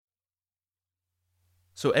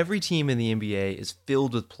So every team in the NBA is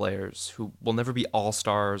filled with players who will never be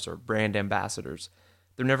all-stars or brand ambassadors.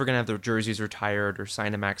 They're never going to have their jerseys retired or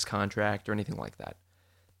sign a max contract or anything like that.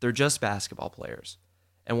 They're just basketball players.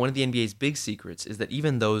 And one of the NBA's big secrets is that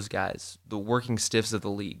even those guys, the working stiffs of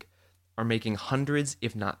the league, are making hundreds,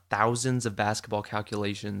 if not thousands, of basketball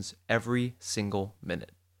calculations every single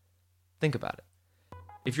minute. Think about it.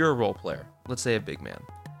 If you're a role player, let's say a big man,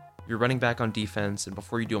 you're running back on defense, and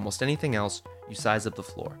before you do almost anything else, you size up the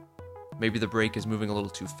floor. Maybe the break is moving a little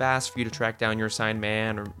too fast for you to track down your assigned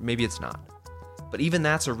man, or maybe it's not. But even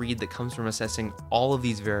that's a read that comes from assessing all of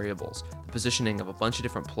these variables, the positioning of a bunch of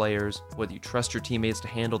different players, whether you trust your teammates to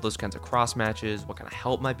handle those kinds of cross matches, what kind of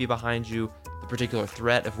help might be behind you, the particular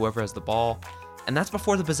threat of whoever has the ball, and that's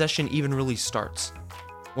before the possession even really starts.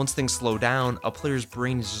 Once things slow down, a player's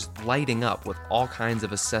brain is just lighting up with all kinds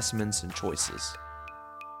of assessments and choices.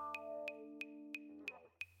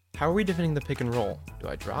 How are we defending the pick and roll? Do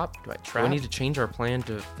I drop? Do I trap? Do I need to change our plan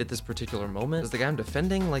to fit this particular moment? Does the guy I'm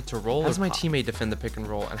defending like to roll? How does my teammate defend the pick and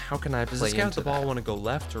roll, and how can I play into that? Does this guy with the ball want to go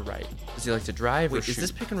left or right? Does he like to drive or shoot? Is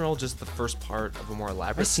this pick and roll just the first part of a more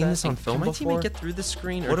elaborate set? Have I seen this on film before? Can my teammate get through the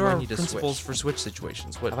screen, or what are our principles for switch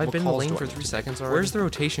situations? Have I been in the lane for 3 seconds already? Where's the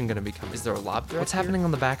rotation going to be coming? Is there a lob threat? What's happening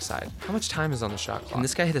on the backside? How much time is on the shot clock? Can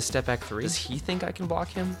this guy hit a step back three? Does he think I can block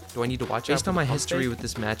him? Do I need to watch out? Based on my history with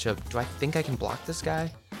this matchup, do I think I can block this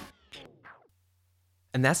guy?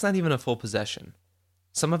 And that's not even a full possession.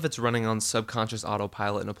 Some of it's running on subconscious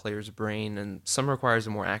autopilot in a player's brain, and some requires a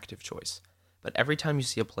more active choice. But every time you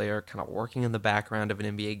see a player kind of working in the background of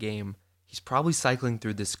an NBA game, he's probably cycling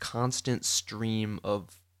through this constant stream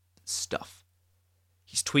of stuff.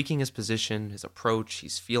 He's tweaking his position, his approach,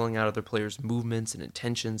 he's feeling out other players' movements and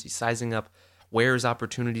intentions, he's sizing up where his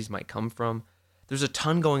opportunities might come from. There's a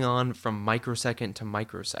ton going on from microsecond to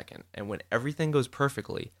microsecond, and when everything goes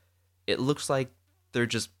perfectly, it looks like they're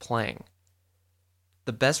just playing.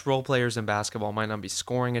 The best role players in basketball might not be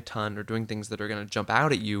scoring a ton or doing things that are going to jump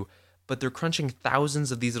out at you, but they're crunching thousands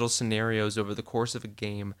of these little scenarios over the course of a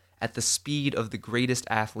game at the speed of the greatest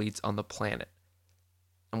athletes on the planet.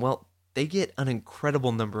 And well, they get an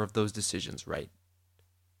incredible number of those decisions right.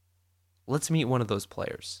 Let's meet one of those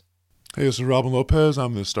players. Hey, this is Robin Lopez.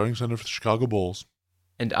 I'm the starting center for the Chicago Bulls.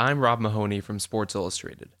 And I'm Rob Mahoney from Sports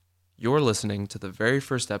Illustrated. You're listening to the very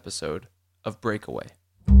first episode of Breakaway.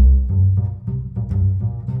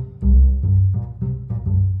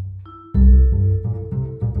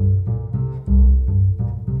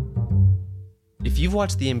 If you've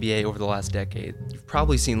watched the NBA over the last decade, you've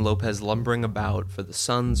probably seen Lopez lumbering about for the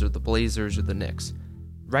Suns or the Blazers or the Knicks.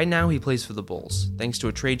 Right now he plays for the Bulls, thanks to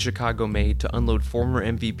a trade Chicago made to unload former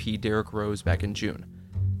MVP Derrick Rose back in June.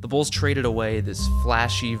 The Bulls traded away this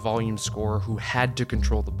flashy volume scorer who had to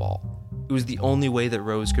control the ball. It was the only way that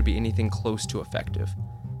Rose could be anything close to effective.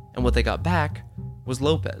 And what they got back was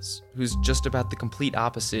Lopez, who's just about the complete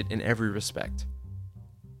opposite in every respect.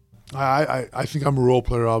 I think I'm a role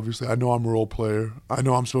player, obviously. I know I'm a role player. I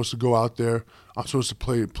know I'm supposed to go out there. I'm supposed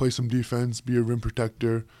to play some defense, be a rim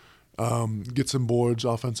protector, get some boards,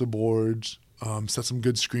 offensive boards, set some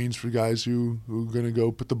good screens for guys who are going to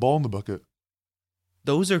go put the ball in the bucket.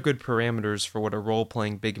 Those are good parameters for what a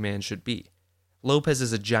role-playing big man should be. Lopez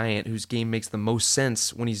is a giant whose game makes the most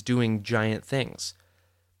sense when he's doing giant things.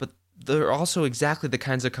 But they're also exactly the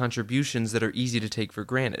kinds of contributions that are easy to take for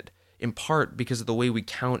granted, in part because of the way we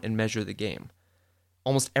count and measure the game.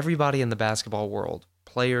 Almost everybody in the basketball world,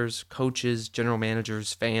 players, coaches, general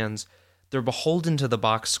managers, fans, they're beholden to the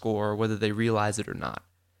box score whether they realize it or not.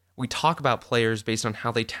 We talk about players based on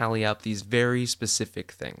how they tally up these very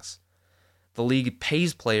specific things. The league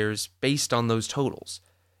pays players based on those totals.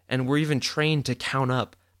 And we're even trained to count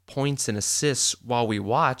up points and assists while we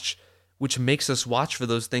watch, which makes us watch for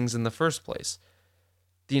those things in the first place.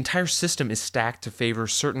 The entire system is stacked to favor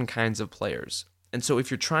certain kinds of players. And so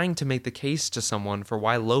if you're trying to make the case to someone for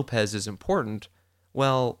why Lopez is important,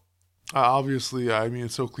 well... Obviously, I mean,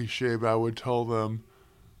 it's so cliche, but I would tell them,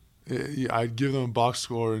 I'd give them a box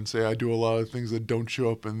score and say I do a lot of things that don't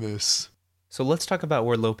show up in this. So let's talk about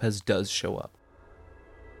where Lopez does show up.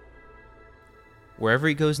 Wherever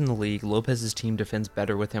he goes in the league, Lopez's team defends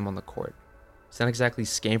better with him on the court. He's not exactly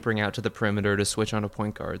scampering out to the perimeter to switch onto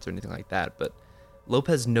point guards or anything like that, but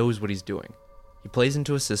Lopez knows what he's doing. He plays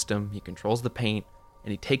into a system, he controls the paint,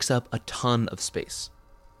 and he takes up a ton of space.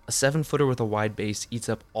 A 7-footer with a wide base eats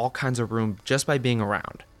up all kinds of room just by being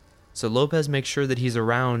around. So Lopez makes sure that he's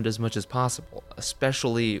around as much as possible,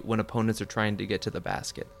 especially when opponents are trying to get to the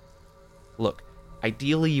basket. Look,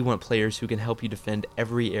 ideally you want players who can help you defend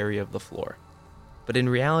every area of the floor. But in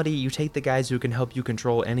reality, you take the guys who can help you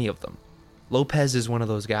control any of them. Lopez is one of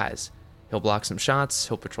those guys. He'll block some shots,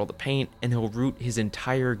 he'll patrol the paint, and he'll root his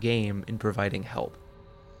entire game in providing help.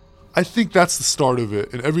 I think that's the start of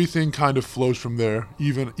it, and everything kind of flows from there,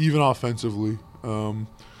 even offensively.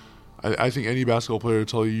 I think any basketball player will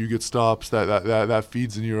tell you get stops, that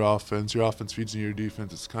feeds in your offense feeds in your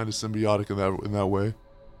defense. It's kind of symbiotic in that way.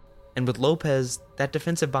 And with Lopez, that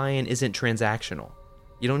defensive buy-in isn't transactional.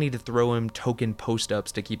 You don't need to throw him token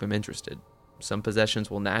post-ups to keep him interested. Some possessions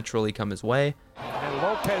will naturally come his way. And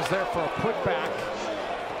Lopez there for a putback.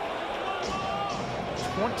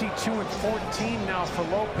 22 and 14 now for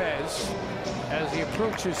Lopez as he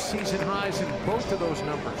approaches season highs in both of those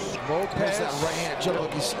numbers. Lopez, that right hand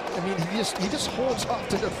jump. He just holds off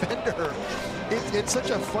the defender. It's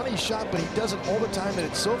such a funny shot, but he does it all the time, and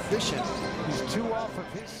it's so efficient. He's 2 off of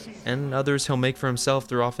his season. And others he'll make for himself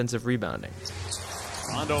through offensive rebounding.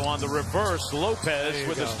 Rondo on the reverse. Lopez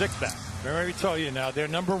with a stick back. Let me tell you now, they're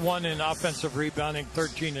number 1 in offensive rebounding,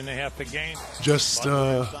 13.5 a game. Just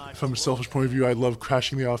from a selfish point of view, I love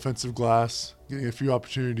crashing the offensive glass, getting a few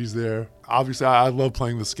opportunities there. Obviously, I love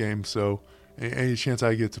playing this game, so any chance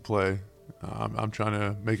I get to play, I'm trying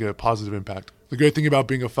to make a positive impact. The great thing about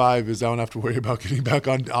being a 5 is I don't have to worry about getting back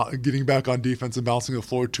on defense and bouncing the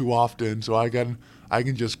floor too often, so I can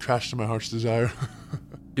just crash to my heart's desire.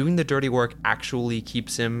 Doing the dirty work actually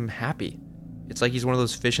keeps him happy. It's like he's one of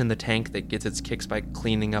those fish in the tank that gets its kicks by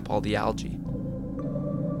cleaning up all the algae.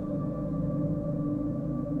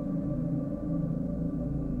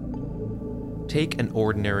 Take an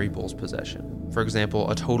ordinary Bulls possession. For example,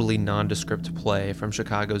 a totally nondescript play from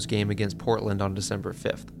Chicago's game against Portland on December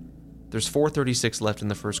 5th. There's 4:36 left in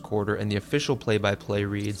the first quarter, and the official play-by-play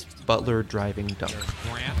reads, Butler driving dunk.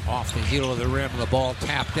 Grant off the heel of the rim, the ball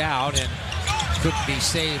tapped out, and couldn't be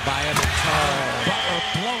saved by him. Butler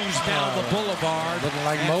blows down the boulevard. Looking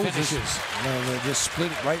like Moses. Just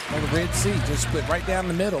split it right on the Red Sea. Just split right down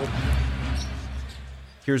the middle.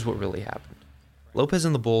 Here's what really happened. Lopez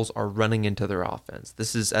and the Bulls are running into their offense.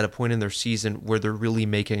 This is at a point in their season where they're really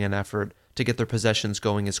making an effort to get their possessions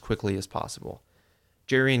going as quickly as possible.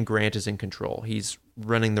 Jerry Grant is in control. He's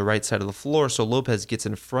running the right side of the floor, so Lopez gets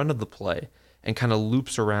in front of the play and kind of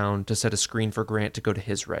loops around to set a screen for Grant to go to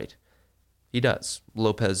his right. He does.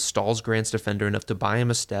 Lopez stalls Grant's defender enough to buy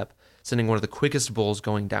him a step, sending one of the quickest Bulls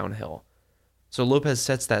going downhill. So Lopez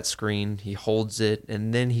sets that screen, he holds it,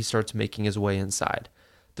 and then he starts making his way inside.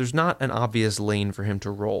 There's not an obvious lane for him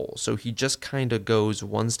to roll, so he just kind of goes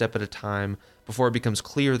one step at a time before it becomes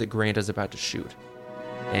clear that Grant is about to shoot.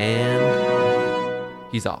 And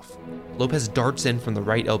he's off. Lopez darts in from the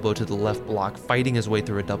right elbow to the left block, fighting his way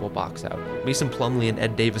through a double box out. Mason Plumlee and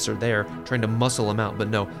Ed Davis are there, trying to muscle him out, but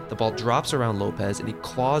no, the ball drops around Lopez and he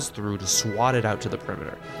claws through to swat it out to the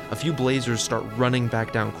perimeter. A few Blazers start running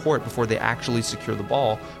back down court before they actually secure the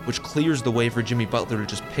ball, which clears the way for Jimmy Butler to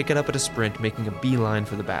just pick it up at a sprint, making a beeline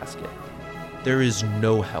for the basket. There is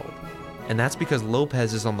no help, and that's because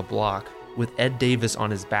Lopez is on the block with Ed Davis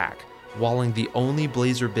on his back, walling the only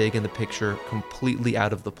Blazer big in the picture completely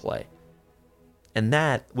out of the play. And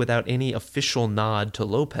that, without any official nod to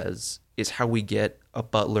Lopez, is how we get a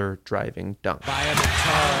Butler driving dunk. Butler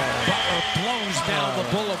blows down the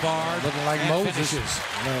boulevard. Looking like Moses.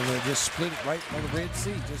 Just split it right on the Red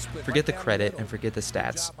Sea. Forget the credit and forget the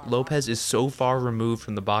stats. Lopez is so far removed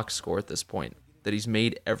from the box score at this point that he's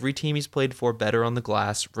made every team he's played for better on the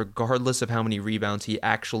glass, regardless of how many rebounds he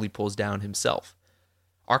actually pulls down himself.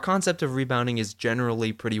 Our concept of rebounding is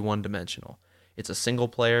generally pretty one-dimensional. It's a single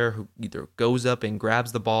player who either goes up and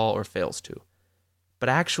grabs the ball or fails to. But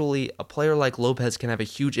actually, a player like Lopez can have a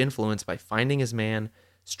huge influence by finding his man,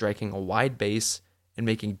 striking a wide base, and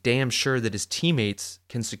making damn sure that his teammates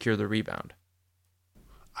can secure the rebound.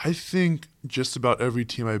 I think just about every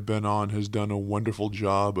team I've been on has done a wonderful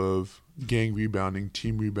job of gang rebounding,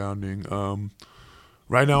 team rebounding.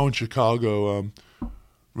 Right now in Chicago,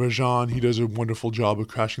 Rajon, he does a wonderful job of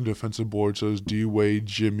crashing defensive boards. So is D Wade,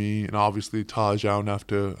 Jimmy, and obviously Taj. I don't have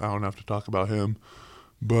to talk about him,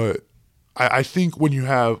 but I think when you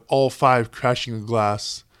have all 5 crashing the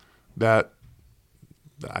glass, that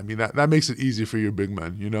makes it easy for your big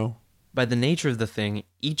men, you know? By the nature of the thing,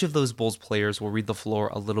 each of those Bulls players will read the floor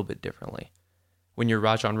a little bit differently. When you're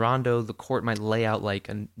Rajon Rondo, the court might lay out like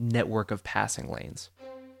a network of passing lanes.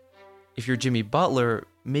 If you're Jimmy Butler,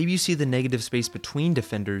 maybe you see the negative space between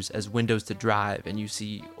defenders as windows to drive, and you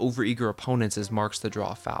see overeager opponents as marks to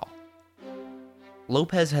draw a foul.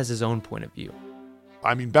 Lopez has his own point of view.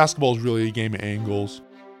 I mean, basketball is really a game of angles.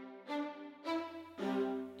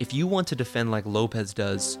 If you want to defend like Lopez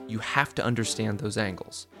does, you have to understand those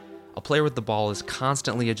angles. A player with the ball is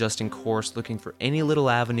constantly adjusting course, looking for any little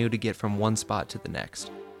avenue to get from one spot to the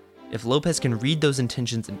next. If Lopez can read those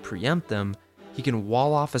intentions and preempt them, he can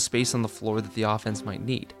wall off a space on the floor that the offense might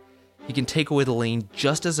need. He can take away the lane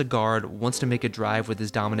just as a guard wants to make a drive with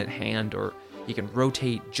his dominant hand, or he can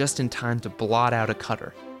rotate just in time to blot out a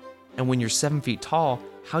cutter. And when you're 7 feet tall,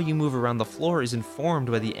 how you move around the floor is informed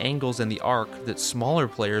by the angles and the arc that smaller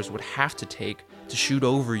players would have to take to shoot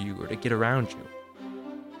over you or to get around you.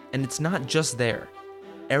 And it's not just there.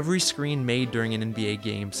 Every screen made during an NBA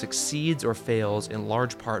game succeeds or fails in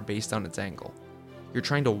large part based on its angle. You're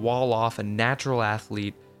trying to wall off a natural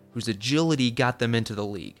athlete whose agility got them into the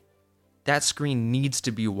league. That screen needs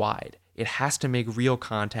to be wide. It has to make real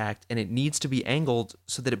contact, and it needs to be angled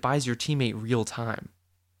so that it buys your teammate real time.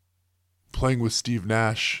 Playing with Steve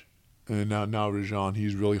Nash and now Rajon,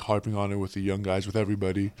 he's really harping on it with the young guys, with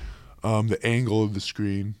everybody. The angle of the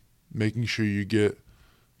screen, making sure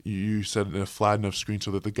you set it in a flat enough screen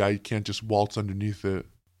so that the guy can't just waltz underneath it.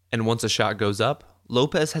 And once a shot goes up,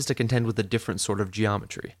 Lopez has to contend with a different sort of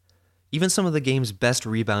geometry. Even some of the game's best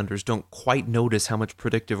rebounders don't quite notice how much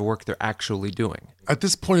predictive work they're actually doing. At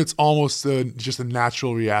this point, it's almost just a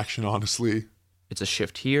natural reaction, honestly. It's a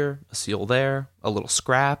shift here, a seal there, a little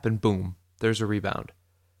scrap, and boom, there's a rebound.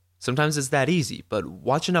 Sometimes it's that easy, but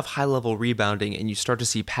watch enough high-level rebounding and you start to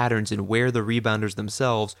see patterns in where the rebounders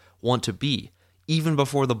themselves want to be, even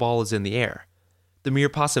before the ball is in the air. The mere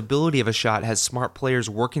possibility of a shot has smart players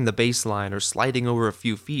working the baseline or sliding over a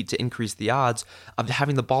few feet to increase the odds of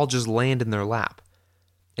having the ball just land in their lap.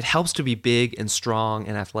 It helps to be big and strong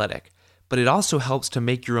and athletic, but it also helps to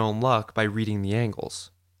make your own luck by reading the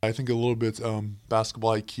angles. I think a little bit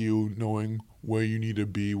basketball IQ, knowing where you need to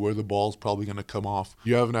be, where the ball's probably going to come off.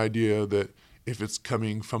 You have an idea that if it's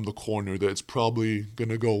coming from the corner, that it's probably going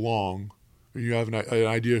to go long. Or you have an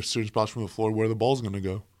idea of certain spots from the floor where the ball's going to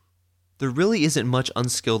go. There really isn't much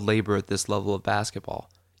unskilled labor at this level of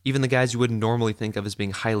basketball. Even the guys you wouldn't normally think of as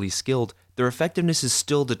being highly skilled, their effectiveness is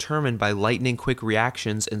still determined by lightning-quick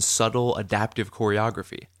reactions and subtle, adaptive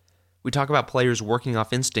choreography. We talk about players working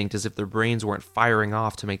off instinct as if their brains weren't firing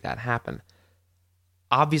off to make that happen.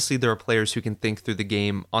 Obviously, there are players who can think through the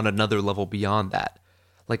game on another level beyond that,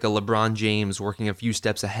 like a LeBron James working a few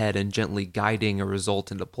steps ahead and gently guiding a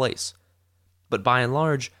result into place. But by and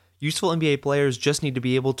large, useful NBA players just need to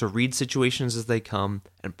be able to read situations as they come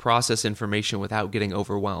and process information without getting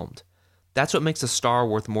overwhelmed. That's what makes a star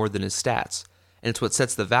worth more than his stats, and it's what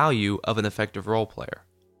sets the value of an effective role player.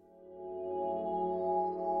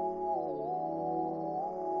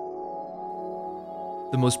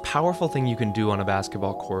 The most powerful thing you can do on a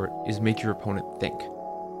basketball court is make your opponent think.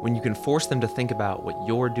 When you can force them to think about what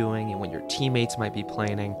you're doing and what your teammates might be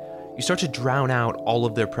planning, you start to drown out all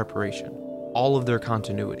of their preparation, all of their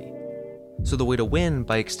continuity. So the way to win,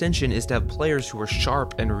 by extension, is to have players who are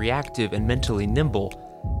sharp and reactive and mentally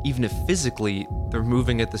nimble, even if physically they're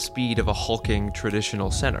moving at the speed of a hulking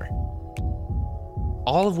traditional center.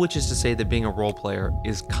 All of which is to say that being a role player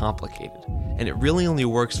is complicated, and it really only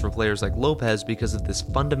works for players like Lopez because of this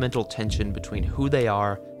fundamental tension between who they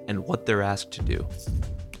are and what they're asked to do.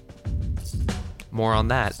 More on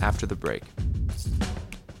that after the break.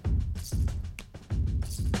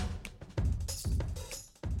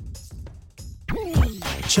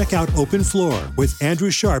 Check out Open Floor with Andrew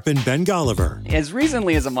Sharp and Ben Golliver. As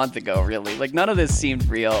recently as a month ago, really. Like, none of this seemed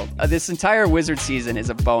real. This entire Wizard season is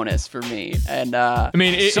a bonus for me. And I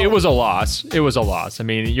mean, it was a loss. It was a loss. I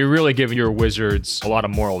mean, you're really giving your Wizards a lot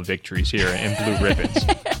of moral victories here in blue ribbons.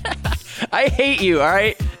 I hate you, all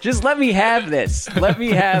right? Just let me have this. Let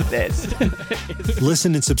me have this.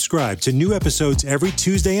 Listen and subscribe to new episodes every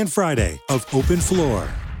Tuesday and Friday of Open Floor.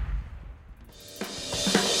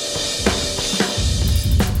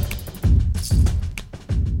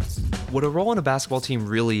 What a role in a basketball team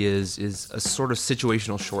really is a sort of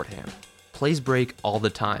situational shorthand. Plays break all the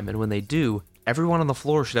time, and when they do, everyone on the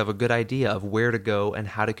floor should have a good idea of where to go and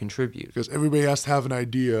how to contribute. Because everybody has to have an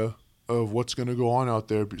idea of what's going to go on out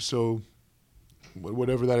there, so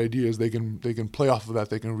whatever that idea is, they can play off of that,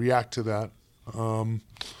 they can react to that.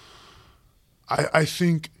 I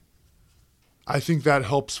think that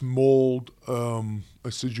helps mold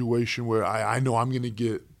a situation where I know I'm going to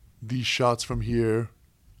get these shots from here.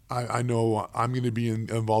 I know I'm going to be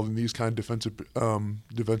involved in these kind of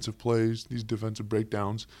defensive plays, these defensive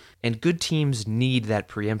breakdowns. And good teams need that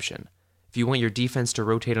preemption. If you want your defense to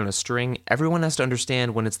rotate on a string, everyone has to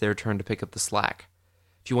understand when it's their turn to pick up the slack.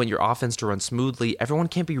 If you want your offense to run smoothly, everyone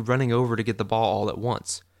can't be running over to get the ball all at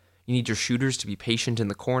once. You need your shooters to be patient in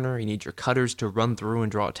the corner. You need your cutters to run through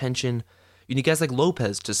and draw attention. You need guys like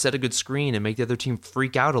Lopez to set a good screen and make the other team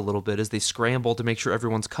freak out a little bit as they scramble to make sure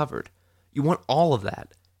everyone's covered. You want all of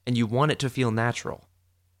that. And you want it to feel natural.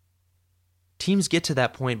 Teams get to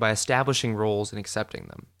that point by establishing roles and accepting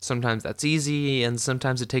them. Sometimes that's easy, and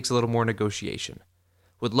sometimes it takes a little more negotiation.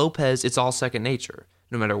 With Lopez, it's all second nature.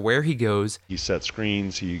 No matter where he goes, he sets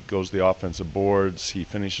screens, he goes to the offensive boards, he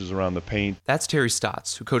finishes around the paint. That's Terry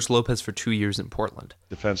Stotts, who coached Lopez for 2 years in Portland.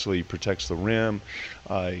 Defensively, he protects the rim.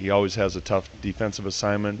 He always has a tough defensive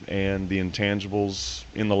assignment, and the intangibles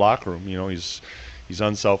in the locker room. He's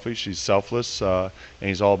unselfish, he's selfless, and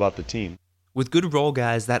he's all about the team. With good role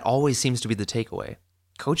guys, that always seems to be the takeaway.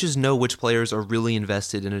 Coaches know which players are really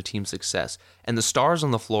invested in a team's success, and the stars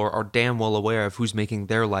on the floor are damn well aware of who's making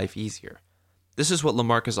their life easier. This is what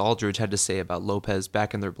LaMarcus Aldridge had to say about Lopez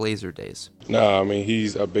back in their Blazer days. No, I mean,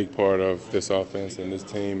 he's a big part of this offense and this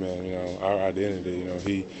team and, our identity.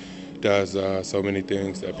 He does so many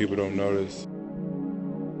things that people don't notice.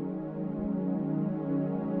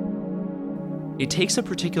 It takes a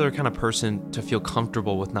particular kind of person to feel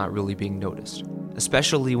comfortable with not really being noticed,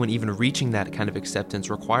 especially when even reaching that kind of acceptance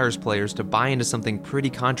requires players to buy into something pretty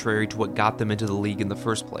contrary to what got them into the league in the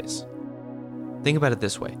first place. Think about it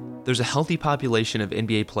this way. There's a healthy population of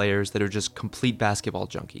NBA players that are just complete basketball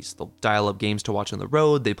junkies. They'll dial up games to watch on the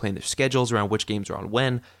road, they plan their schedules around which games are on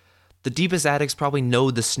when. The deepest addicts probably know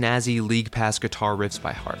the snazzy League Pass guitar riffs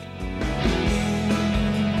by heart.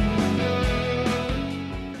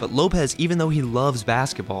 But Lopez, even though he loves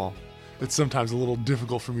basketball, it's sometimes a little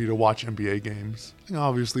difficult for me to watch NBA games.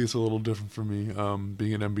 Obviously, it's a little different for me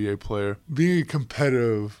being an NBA player. Being a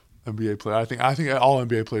competitive NBA player, I think all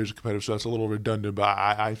NBA players are competitive, so that's a little redundant, but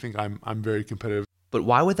I think I'm very competitive. But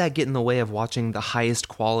why would that get in the way of watching the highest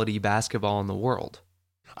quality basketball in the world?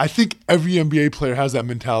 I think every NBA player has that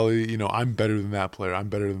mentality, I'm better than that player, I'm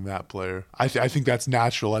better than that player. I think that's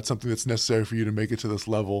natural. That's something that's necessary for you to make it to this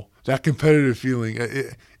level. That competitive feeling,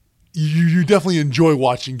 you definitely enjoy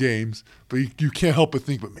watching games, but you can't help but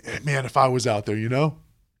think, but man, if I was out there,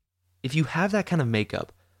 If you have that kind of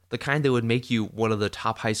makeup, the kind that would make you one of the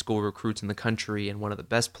top high school recruits in the country and one of the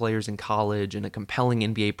best players in college and a compelling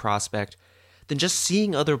NBA prospect, then just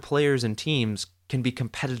seeing other players and teams can be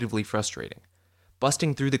competitively frustrating.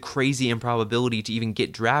 Busting through the crazy improbability to even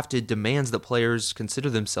get drafted demands that players consider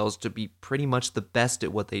themselves to be pretty much the best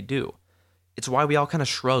at what they do. It's why we all kind of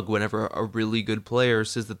shrug whenever a really good player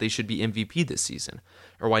says that they should be MVP this season,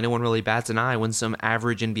 or why no one really bats an eye when some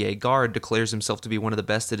average NBA guard declares himself to be one of the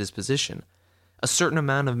best at his position. A certain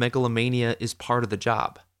amount of megalomania is part of the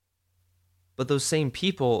job. But those same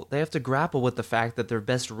people, they have to grapple with the fact that their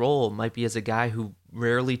best role might be as a guy who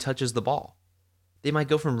rarely touches the ball. They might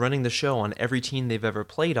go from running the show on every team they've ever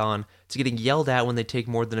played on to getting yelled at when they take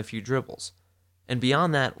more than a few dribbles. And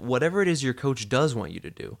beyond that, whatever it is your coach does want you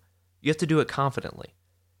to do, you have to do it confidently.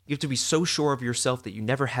 You have to be so sure of yourself that you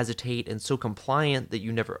never hesitate and so compliant that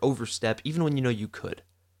you never overstep, even when you know you could.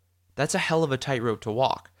 That's a hell of a tightrope to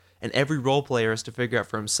walk, and every role player has to figure out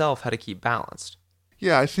for himself how to keep balanced.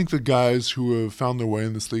 Yeah, I think the guys who have found their way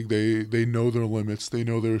in this league, they know their limits, they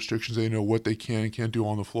know their restrictions, they know what they can and can't do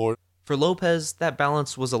on the floor. For Lopez, that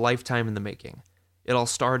balance was a lifetime in the making. It all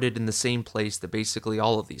started in the same place that basically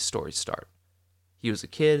all of these stories start. He was a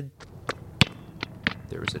kid,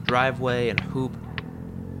 there was a driveway and a hoop.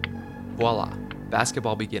 Voila,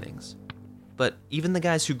 basketball beginnings. But even the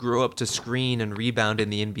guys who grow up to screen and rebound in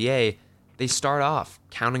the NBA, they start off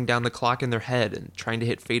counting down the clock in their head and trying to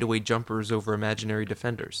hit fadeaway jumpers over imaginary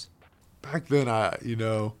defenders. Back then,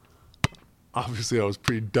 obviously I was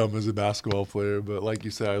pretty dumb as a basketball player, but like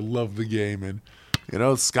you said, I loved the game, and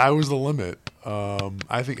the sky was the limit.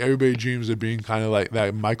 I think everybody dreams of being kind of like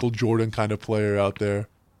that Michael Jordan kind of player out there.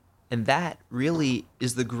 And that really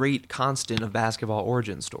is the great constant of basketball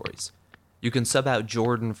origin stories. You can sub out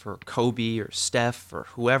Jordan for Kobe or Steph or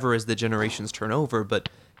whoever as the generations turn over, but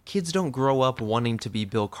kids don't grow up wanting to be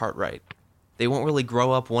Bill Cartwright. They won't really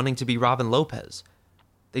grow up wanting to be Robin Lopez.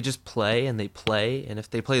 They just play, and if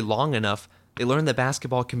they play long enough, they learn that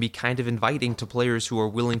basketball can be kind of inviting to players who are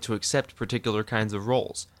willing to accept particular kinds of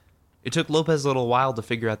roles. It took Lopez a little while to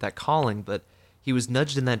figure out that calling, but he was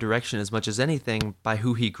nudged in that direction as much as anything by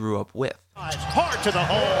who he grew up with. Hard to the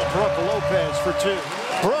hole, Brook Lopez for two.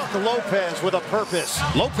 Brook Lopez with a purpose.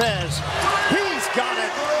 Lopez, he's got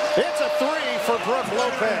it. It's a three for Brook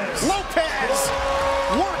Lopez. Lopez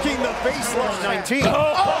working the baseline. 19.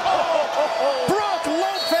 Brook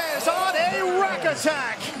Lopez on a rack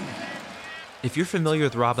attack. If you're familiar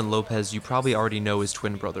with Robin Lopez, you probably already know his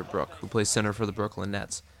twin brother Brook, who plays center for the Brooklyn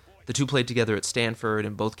Nets. The two played together at Stanford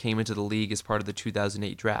and both came into the league as part of the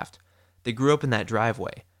 2008 draft. They grew up in that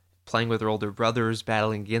driveway, playing with their older brothers,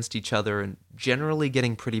 battling against each other, and generally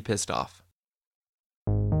getting pretty pissed off.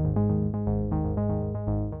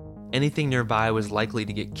 Anything nearby was likely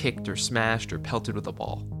to get kicked or smashed or pelted with a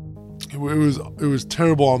ball. It was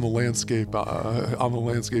terrible on the landscape,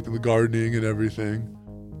 and the gardening and everything.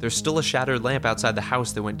 There's still a shattered lamp outside the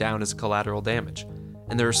house that went down as collateral damage,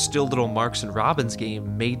 and there are still little marks in Robin's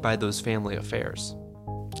game made by those family affairs.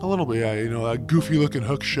 A little bit, yeah. That goofy-looking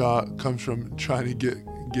hook shot comes from trying to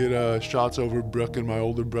get shots over Brooke and my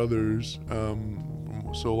older brothers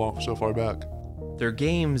so far back. Their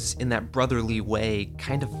games, in that brotherly way,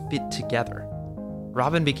 kind of fit together.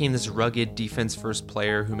 Robin became this rugged, defense-first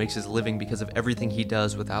player who makes his living because of everything he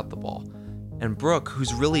does without the ball. And Brooke,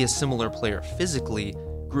 who's really a similar player physically,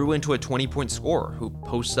 grew into a 20-point scorer who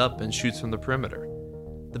posts up and shoots from the perimeter.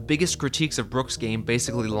 The biggest critiques of Brooke's game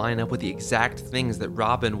basically line up with the exact things that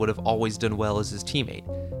Robin would have always done well as his teammate.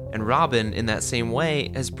 And Robin, in that same way,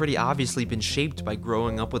 has pretty obviously been shaped by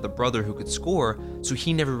growing up with a brother who could score, so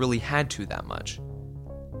he never really had to that much.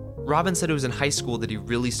 Robin said it was in high school that he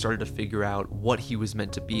really started to figure out what he was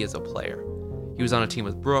meant to be as a player. He was on a team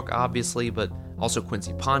with Brooke, obviously, but also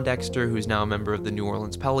Quincy Pondexter, who's now a member of the New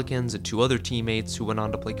Orleans Pelicans, and 2 other teammates who went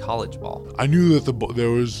on to play college ball. I knew that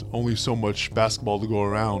there was only so much basketball to go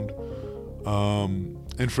around,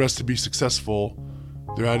 and for us to be successful,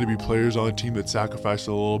 there had to be players on the team that sacrificed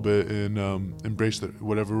a little bit and embraced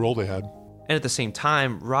whatever role they had. And at the same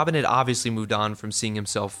time, Robin had obviously moved on from seeing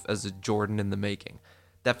himself as a Jordan in the making.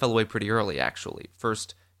 That fell away pretty early, actually.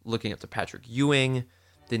 First, looking up to Patrick Ewing,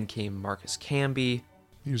 then came Marcus Camby.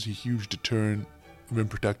 He was a huge deterrent, rim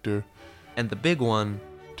protector. And the big one,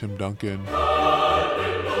 Tim Duncan.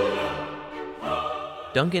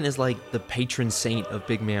 Duncan is like the patron saint of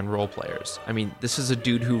big man role players. I mean, this is a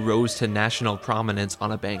dude who rose to national prominence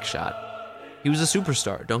on a bank shot. He was a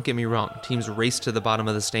superstar, don't get me wrong. Teams raced to the bottom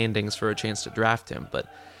of the standings for a chance to draft him, but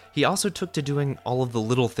he also took to doing all of the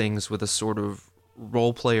little things with a sort of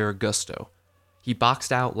role player gusto. He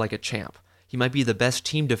boxed out like a champ. He might be the best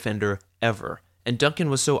team defender ever. And Duncan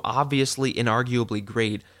was so obviously inarguably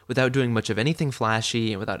great without doing much of anything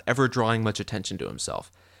flashy and without ever drawing much attention to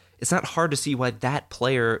himself. It's not hard to see why that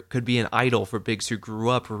player could be an idol for bigs who grew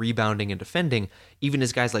up rebounding and defending, even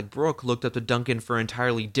as guys like Brooke looked up to Duncan for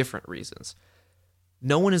entirely different reasons.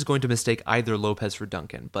 No one is going to mistake either Lopez for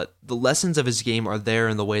Duncan, but the lessons of his game are there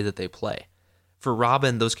in the way that they play. For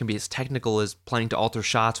Robin, those can be as technical as playing to alter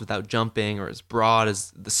shots without jumping, or as broad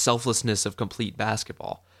as the selflessness of complete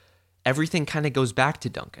basketball. Everything kind of goes back to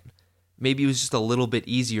Duncan. Maybe it was just a little bit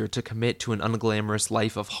easier to commit to an unglamorous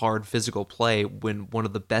life of hard physical play when one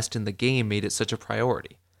of the best in the game made it such a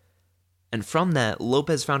priority. And from that,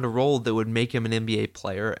 Lopez found a role that would make him an NBA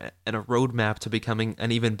player and a roadmap to becoming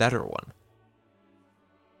an even better one.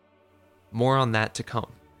 More on that to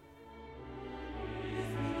come.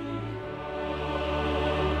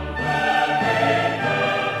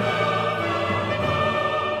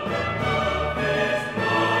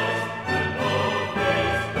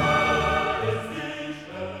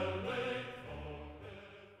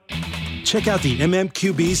 Check out the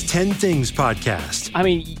MMQB's 10 Things podcast. I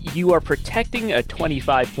mean, you are protecting a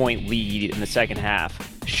 25-point lead in the second half.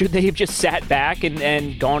 Should they have just sat back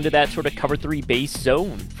and gone to that sort of cover 3 base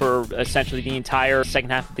zone for essentially the entire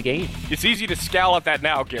second half of the game? It's easy to scowl at that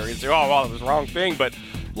now, Gary, and say, oh, well, it was the wrong thing. But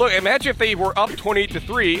look, imagine if they were up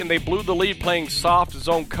 28-3 and they blew the lead playing soft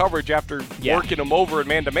zone coverage after working them over at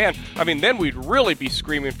man-to-man. I mean, then we'd really be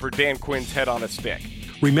screaming for Dan Quinn's head on a stick.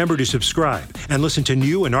 Remember to subscribe and listen to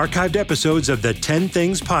new and archived episodes of the 10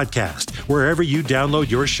 Things podcast, wherever you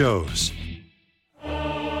download your shows.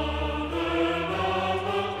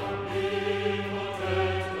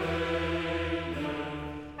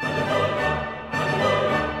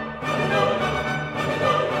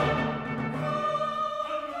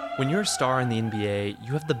 When you're a star in the NBA,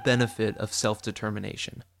 you have the benefit of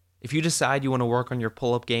self-determination. If you decide you want to work on your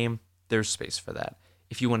pull-up game, there's space for that.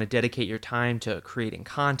 If you want to dedicate your time to creating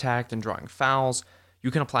contact and drawing fouls,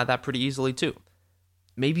 you can apply that pretty easily too.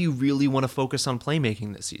 Maybe you really want to focus on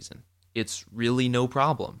playmaking this season. It's really no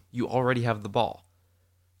problem. You already have the ball.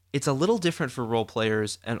 It's a little different for role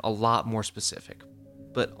players and a lot more specific.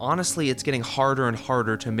 But honestly, it's getting harder and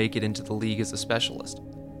harder to make it into the league as a specialist.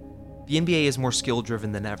 The NBA is more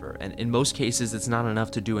skill-driven than ever, and in most cases, it's not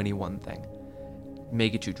enough to do any one thing. It may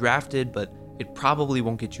get you drafted, but it probably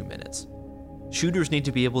won't get you minutes. Shooters need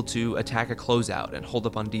to be able to attack a closeout and hold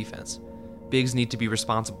up on defense. Bigs need to be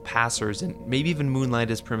responsible passers and maybe even moonlight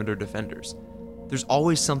as perimeter defenders. There's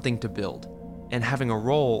always something to build, and having a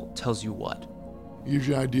role tells you what. It gives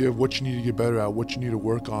you an idea of what you need to get better at, what you need to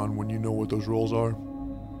work on when you know what those roles are.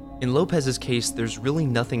 In Lopez's case, there's really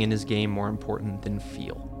nothing in his game more important than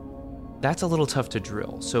feel. That's a little tough to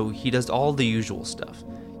drill, so he does all the usual stuff.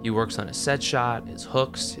 He works on his set shot, his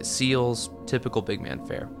hooks, his seals, typical big man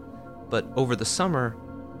fare. But over the summer,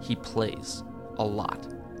 he plays a lot.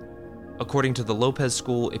 According to the Lopez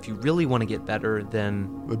school, if you really want to get better,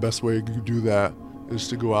 then the best way to do that is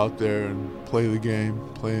to go out there and play the game,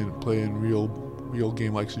 play in real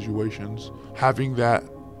game-like situations. Having that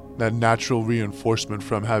natural reinforcement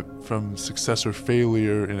from success or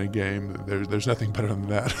failure in a game, there's nothing better than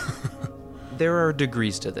that. There are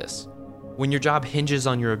degrees to this. When your job hinges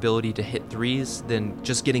on your ability to hit threes, then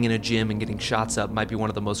just getting in a gym and getting shots up might be one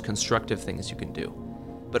of the most constructive things you can do.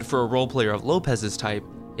 But for a role player of Lopez's type,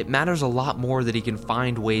 it matters a lot more that he can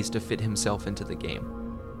find ways to fit himself into the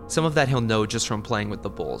game. Some of that he'll know just from playing with the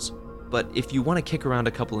Bulls. But if you want to kick around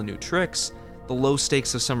a couple of new tricks, the low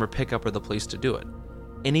stakes of summer pickup are the place to do it.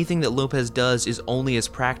 Anything that Lopez does is only as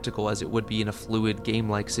practical as it would be in a fluid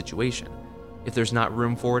game-like situation. If there's not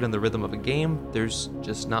room for it in the rhythm of a game, there's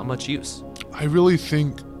just not much use. I really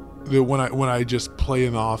think that when I just play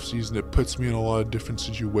in the off season, it puts me in a lot of different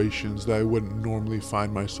situations that I wouldn't normally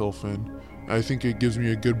find myself in. I think it gives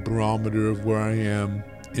me a good barometer of where I am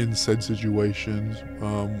in said situations,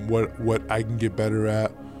 what I can get better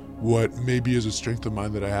at, what maybe is a strength of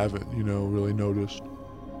mine that I haven't, really noticed.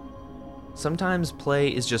 Sometimes play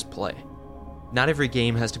is just play. Not every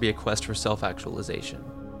game has to be a quest for self-actualization.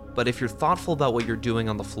 But if you're thoughtful about what you're doing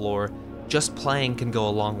on the floor, just playing can go a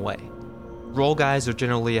long way. Role guys are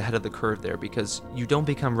generally ahead of the curve there because you don't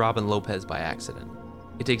become Robin Lopez by accident.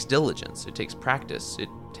 It takes diligence, it takes practice, it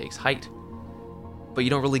takes height. But you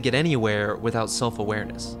don't really get anywhere without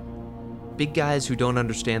self-awareness. Big guys who don't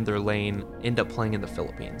understand their lane end up playing in the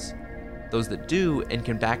Philippines. Those that do and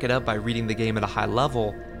can back it up by reading the game at a high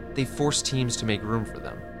level, they force teams to make room for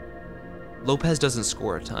them. Lopez doesn't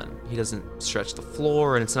score a ton, he doesn't stretch the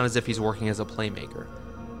floor, and it's not as if he's working as a playmaker.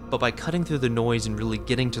 But by cutting through the noise and really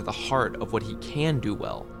getting to the heart of what he can do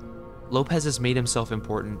well, Lopez has made himself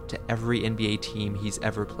important to every NBA team he's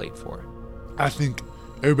ever played for. I think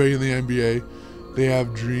everybody in the NBA, they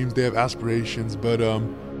have dreams, they have aspirations, but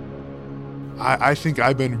I think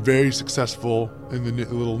I've been very successful in the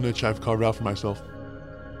little niche I've carved out for myself.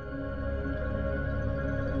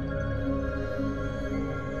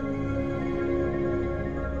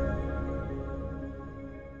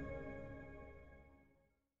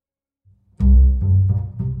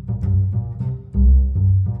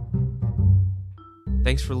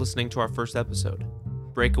 Thanks for listening to our first episode.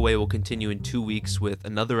 Breakaway will continue in 2 weeks with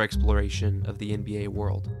another exploration of the NBA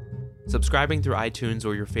world. Subscribing through iTunes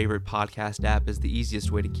or your favorite podcast app is the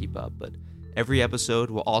easiest way to keep up, but every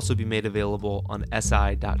episode will also be made available on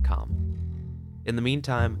si.com. In the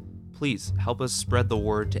meantime, please help us spread the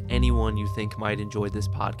word to anyone you think might enjoy this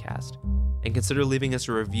podcast, and consider leaving us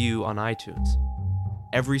a review on iTunes.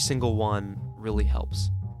 Every single one really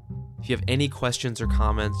helps. If you have any questions or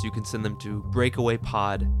comments, you can send them to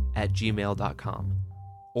breakawaypod@gmail.com,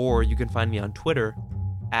 or you can find me on Twitter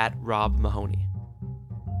 @RobMahoney.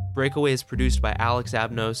 Breakaway is produced by Alex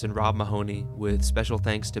Abnos and Rob Mahoney, with special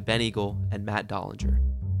thanks to Ben Eagle and Matt Dollinger.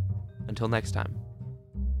 Until next time.